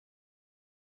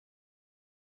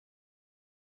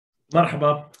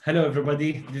مرحبا. Hello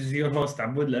everybody. This is your host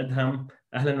Abood Aladham.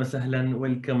 أهلا وسهلا.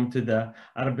 Welcome to the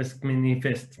Arabesque Mini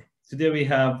Fest. Today we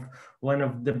have one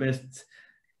of the best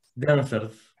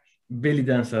dancers, belly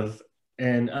dancers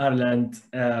in Ireland.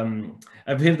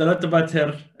 I've heard a lot about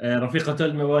her. Rafiqa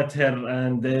told me about her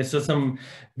and saw some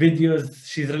videos.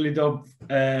 She's really dope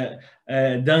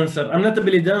dancer. I'm not a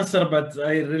belly dancer, but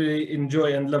I really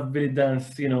enjoy and love belly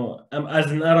dance. You know,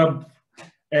 as an Arab,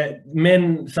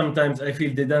 men sometimes I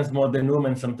feel they dance more than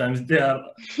women. Sometimes they are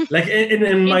like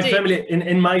in my family.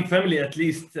 In my family, at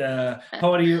least.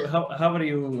 How are you? How are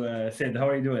you, Sid? How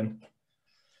are you doing?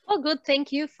 Oh, good.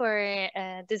 Thank you for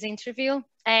this interview.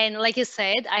 And like you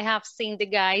said, I have seen the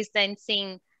guys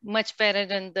dancing much better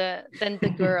than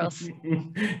the girls.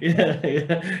 yeah,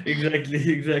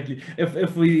 exactly.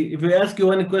 If we ask you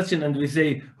one question and we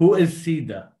say, who is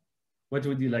Cida, what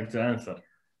would you like to answer?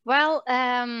 Well,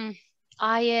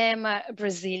 I am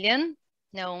Brazilian.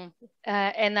 No,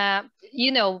 and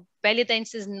belly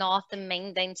dance is not the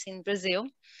main dance in Brazil,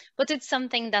 but it's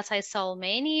something that I saw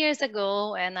many years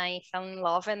ago, and I fell in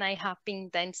love, and I have been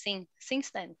dancing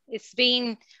since then. It's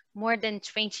been more than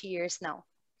 20 years now.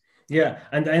 Yeah,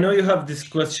 and I know you have this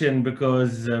question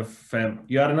because of,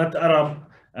 you are not Arab,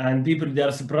 and people they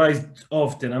are surprised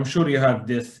often. I'm sure you have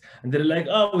this, and they're like,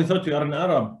 "Oh, we thought you are an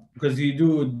Arab because you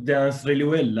do dance really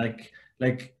well." Like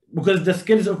because the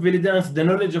skills of belly dance, the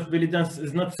knowledge of belly dance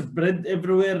is not spread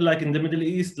everywhere. Like in the Middle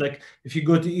East, like if you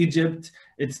go to Egypt,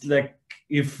 it's like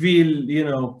you feel, you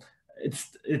know,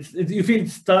 you feel it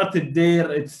started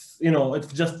there. It's, you know,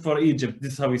 it's just for Egypt.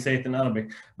 This is how we say it in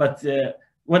Arabic, but.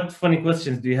 What funny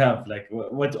questions do you have? Like,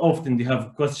 what often do you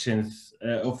have questions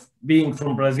of being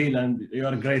from Brazil and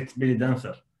you're a great belly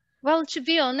dancer? Well, to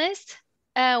be honest,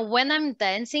 when I'm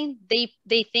dancing,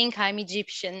 they think I'm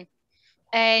Egyptian.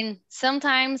 And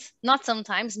sometimes, not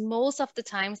sometimes, most of the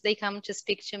times they come to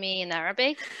speak to me in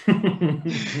Arabic.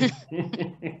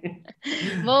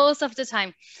 Most of the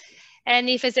time. And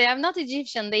if I say I'm not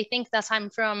Egyptian, they think that I'm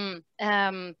from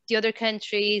the other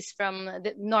countries, from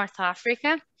North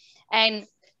Africa. And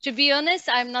to be honest,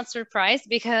 I'm not surprised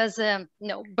because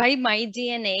no, by my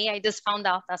DNA, I just found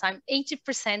out that I'm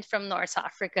 80% from North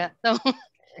Africa. So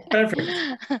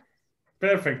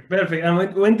Perfect.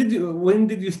 And when did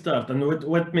you start, and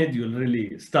what made you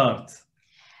really start?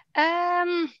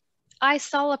 I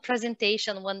saw a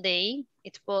presentation one day.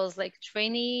 It was like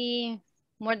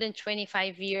more than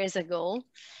 25 years ago.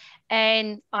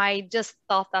 And I just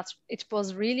thought that it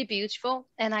was really beautiful,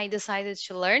 and I decided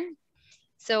to learn.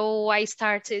 So I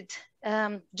started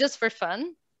just for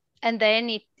fun, and then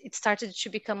it started to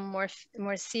become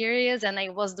more serious, and I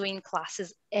was doing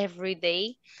classes every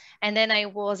day. And then I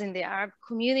was in the Arab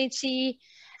community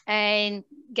and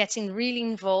getting really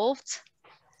involved.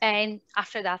 And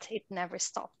after that, it never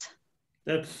stopped.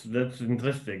 That's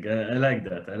interesting. I like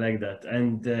that. I like that.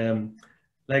 And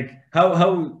like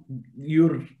how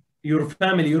your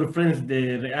family, your friends, they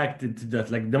reacted to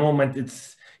that. Like the moment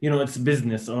it's, you know, it's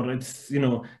business or it's, you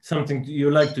know, something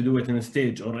you like to do it in a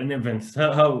stage or in events.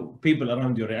 How people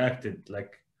around you reacted?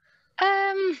 Like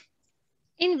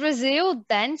In Brazil,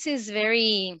 dance is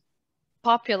very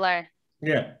popular.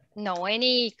 yeah. No,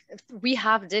 we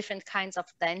have different kinds of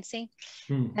dancing.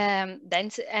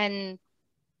 Dance and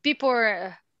people.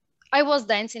 I was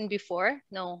dancing before,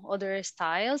 no other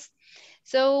styles.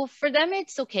 So for them,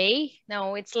 it's okay.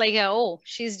 No, it's like, oh,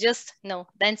 she's just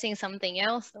dancing something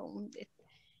else. No,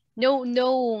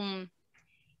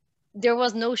 there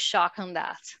was no shock on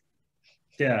that.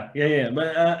 Yeah.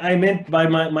 But I meant by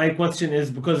my question is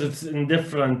because it's in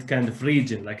different kind of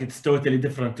region. Like it's totally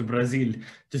different to Brazil,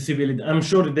 to Seville. I'm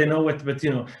sure they know it, but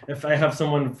you know, if I have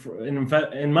someone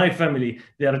in my family,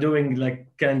 they are doing like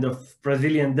kind of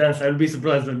Brazilian dance, I'll be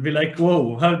surprised. I'll be like, whoa,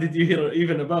 how did you hear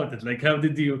even about it? Like, how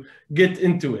did you get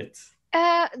into it?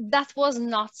 That was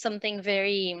not something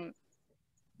very,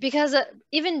 because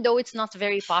even though it's not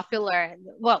very popular,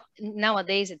 well,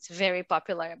 nowadays it's very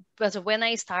popular, but when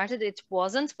I started it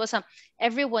wasn't, but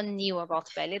everyone knew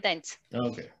about belly dance.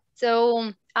 Okay.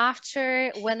 So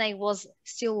after, when I was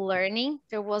still learning,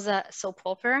 there was a soap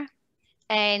opera,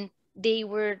 and they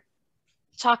were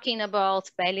talking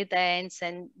about belly dance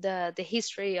and the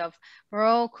history of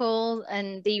Morocco,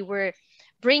 and they were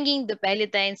bringing the belly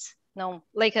dance,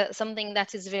 like something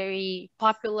that is very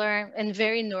popular and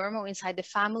very normal inside the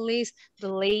families, the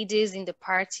ladies in the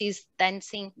parties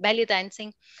dancing, belly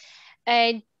dancing.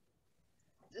 And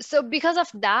so because of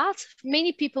that,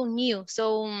 many people knew.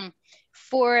 So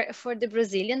for the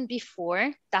Brazilian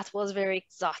before, that was very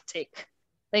exotic.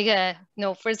 Like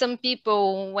no, for some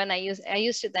people, when I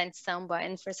used to dance samba,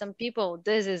 and for some people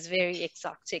this is very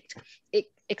exotic.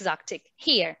 Exotic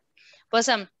here. But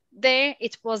there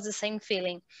it was the same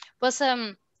feeling. But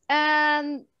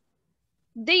and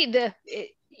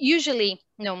usually,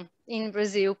 in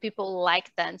Brazil people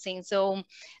like dancing, so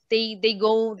they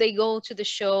go to the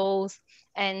shows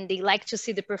and they like to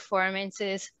see the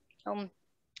performances.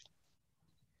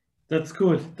 That's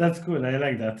cool. That's cool. I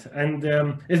like that. And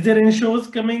is there any shows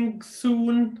coming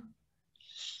soon?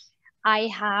 I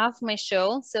have my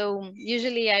show. So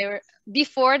usually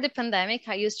before the pandemic,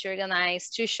 I used to organize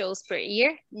 2 shows per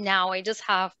year. Now I just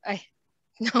have,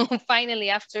 no, finally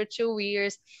after 2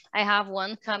 years, I have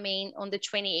one coming on the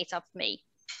 28th of May.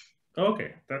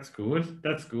 Okay, that's cool.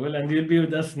 That's cool. And you'll be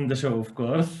with us in the show, of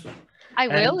course. I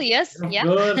will, yes. Of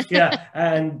course, yeah.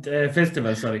 And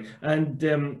festival, sorry.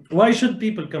 And why should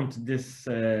people come to this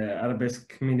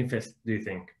Arabesque Mini Fest, do you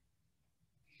think?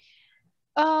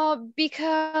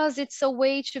 Because it's a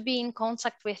way to be in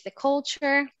contact with the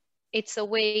culture. It's a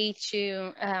way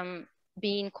to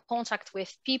be in contact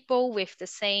with people with the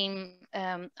same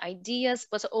ideas,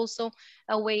 but also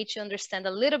a way to understand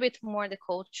a little bit more the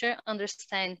culture,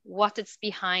 understand what it's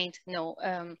behind,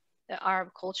 the Arab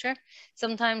culture.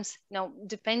 Sometimes,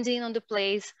 depending on the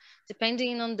place,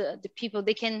 depending on the people,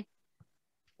 they can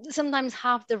sometimes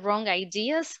have the wrong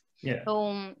ideas. Yeah.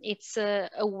 It's a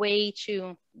way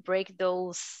to break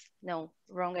those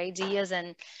wrong ideas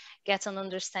and get an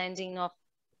understanding of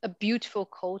a beautiful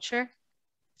culture.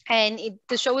 And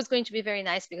the show is going to be very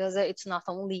nice because it's not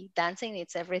only dancing,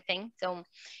 it's everything. So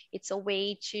it's a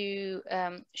way to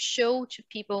show to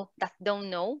people that don't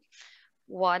know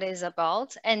what it's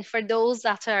about. And for those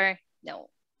that are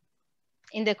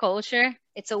in the culture,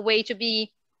 it's a way to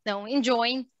be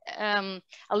enjoying a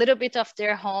little bit of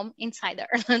their home inside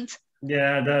Ireland.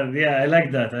 Yeah, I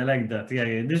like that. I like that.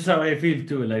 Yeah. This is how I feel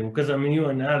too. Like, because I'm new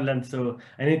in Ireland, so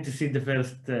I need to see the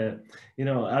first,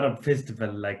 Arab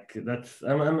festival. Like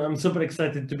I'm super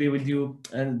excited to be with you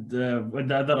and with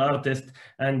the other artists.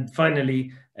 And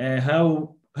finally,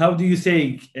 how do you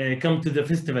say come to the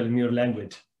festival in your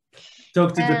language?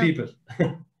 Talk to the people.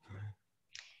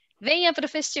 Venha para o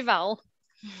festival.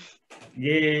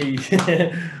 Yay!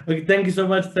 Okay, thank you so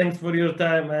much. Thanks for your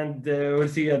time, and we'll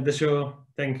see you at the show.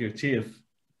 Thank you. Cheers.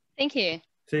 Thank you.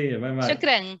 See you. Bye bye.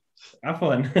 شكرا.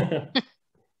 عفوا.